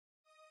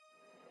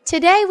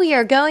Today we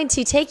are going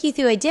to take you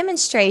through a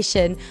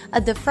demonstration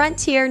of the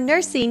Frontier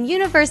Nursing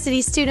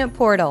University Student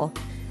Portal.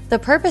 The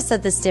purpose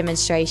of this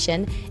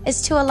demonstration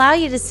is to allow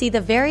you to see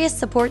the various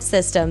support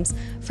systems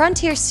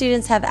Frontier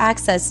students have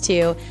access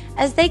to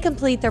as they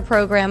complete their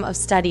program of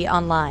study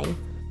online.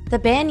 The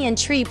Banyan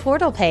Tree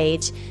portal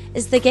page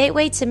is the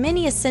gateway to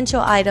many essential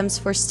items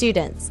for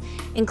students,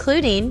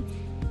 including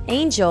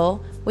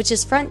Angel, which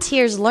is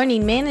Frontier's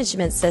learning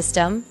management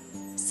system,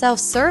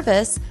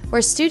 Self-service,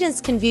 where students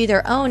can view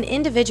their own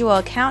individual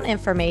account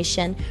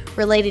information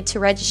related to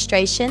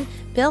registration,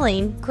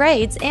 billing,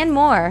 grades, and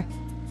more,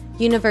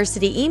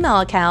 University email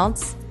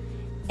accounts,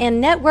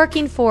 and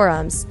Networking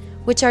forums,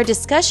 which are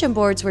discussion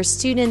boards where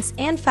students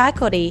and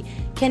faculty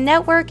can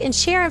network and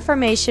share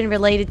information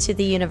related to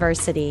the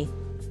university.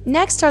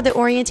 Next are the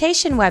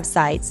orientation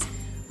websites,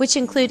 which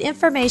include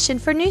information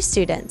for new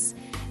students.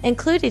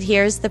 Included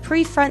here is the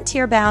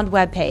Pre-Frontier Bound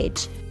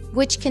webpage,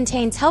 which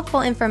contains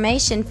helpful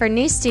information for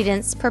new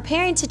students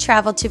preparing to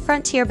travel to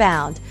Frontier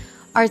Bound,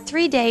 our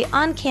 3-day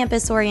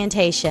on-campus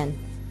orientation.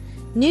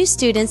 New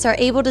students are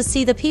able to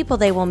see the people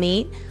they will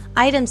meet,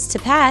 items to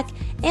pack,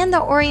 and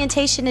the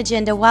orientation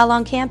agenda while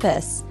on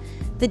campus.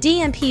 The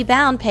DNP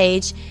Bound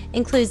page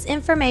includes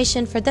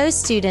information for those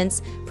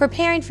students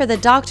preparing for the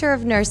Doctor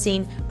of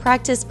Nursing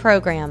practice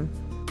program.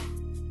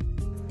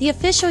 The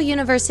official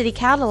university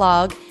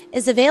catalog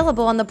is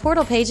available on the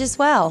portal page as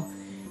well.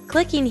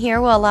 Clicking here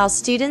will allow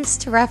students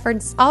to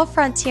reference all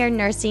Frontier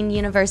Nursing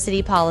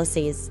University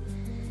policies.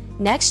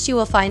 Next, you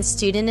will find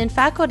student and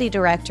faculty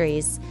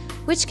directories,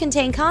 which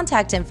contain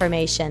contact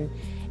information,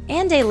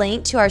 and a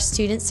link to our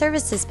Student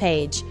Services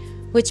page,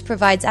 which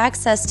provides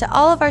access to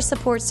all of our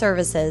support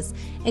services,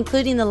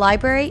 including the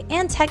library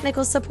and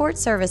technical support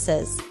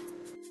services.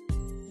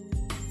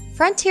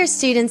 Frontier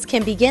students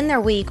can begin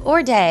their week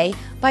or day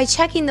by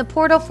checking the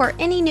portal for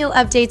any new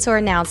updates or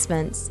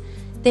announcements.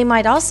 They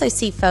might also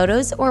see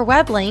photos or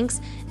web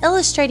links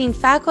illustrating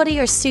faculty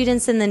or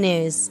students in the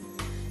news.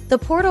 The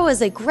portal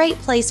is a great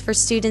place for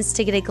students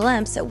to get a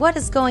glimpse at what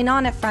is going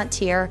on at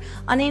Frontier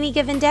on any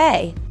given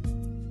day.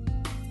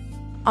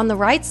 On the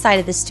right side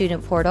of the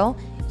student portal,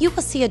 you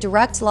will see a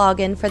direct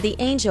login for the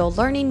Angel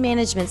Learning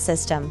Management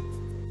System.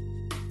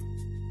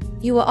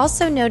 You will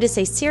also notice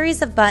a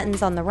series of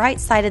buttons on the right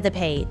side of the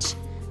page.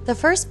 The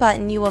first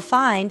button you will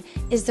find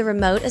is the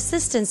Remote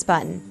Assistance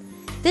button.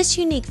 This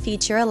unique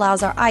feature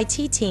allows our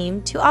IT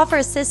team to offer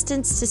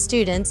assistance to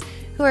students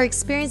who are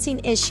experiencing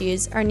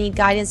issues or need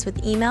guidance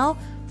with email,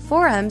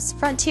 forums,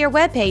 Frontier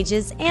web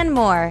pages, and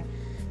more.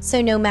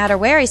 So no matter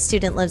where a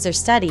student lives or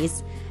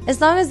studies, as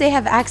long as they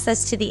have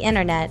access to the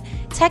internet,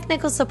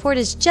 technical support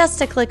is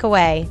just a click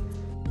away.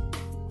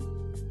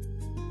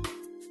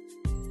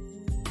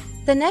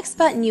 The next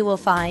button you will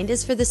find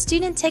is for the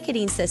Student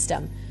Ticketing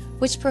System,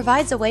 which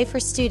provides a way for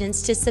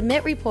students to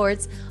submit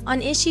reports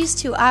on issues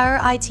to our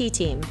IT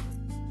team.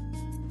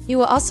 You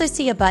will also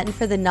see a button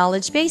for the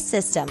Knowledge Base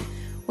System,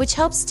 which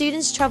helps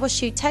students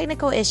troubleshoot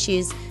technical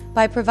issues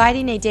by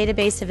providing a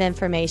database of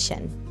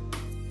information.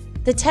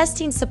 The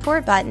Testing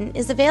Support button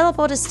is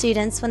available to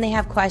students when they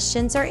have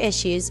questions or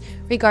issues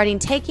regarding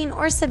taking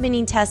or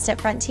submitting tests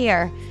at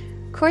Frontier.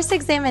 Course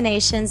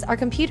examinations are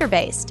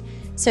computer-based,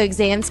 so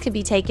exams can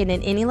be taken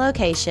in any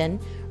location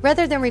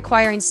rather than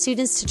requiring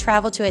students to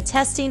travel to a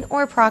testing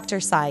or proctor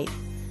site.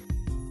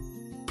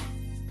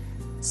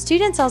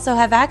 Students also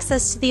have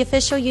access to the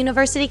official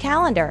university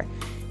calendar.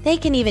 They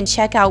can even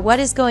check out what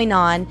is going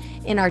on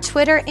in our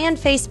Twitter and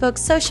Facebook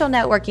social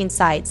networking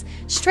sites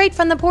straight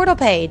from the portal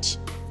page.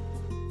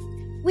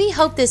 We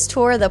hope this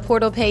tour of the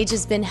portal page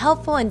has been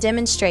helpful in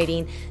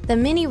demonstrating the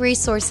many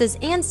resources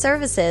and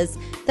services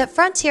that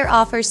Frontier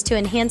offers to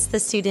enhance the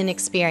student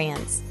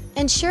experience,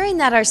 ensuring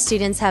that our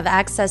students have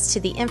access to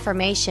the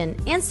information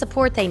and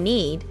support they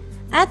need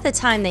at the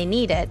time they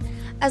need it,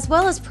 as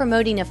well as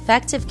promoting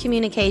effective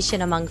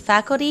communication among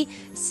faculty,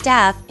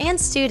 staff, and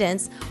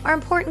students are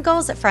important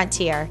goals at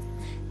Frontier.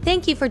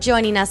 Thank you for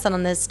joining us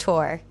on this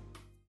tour.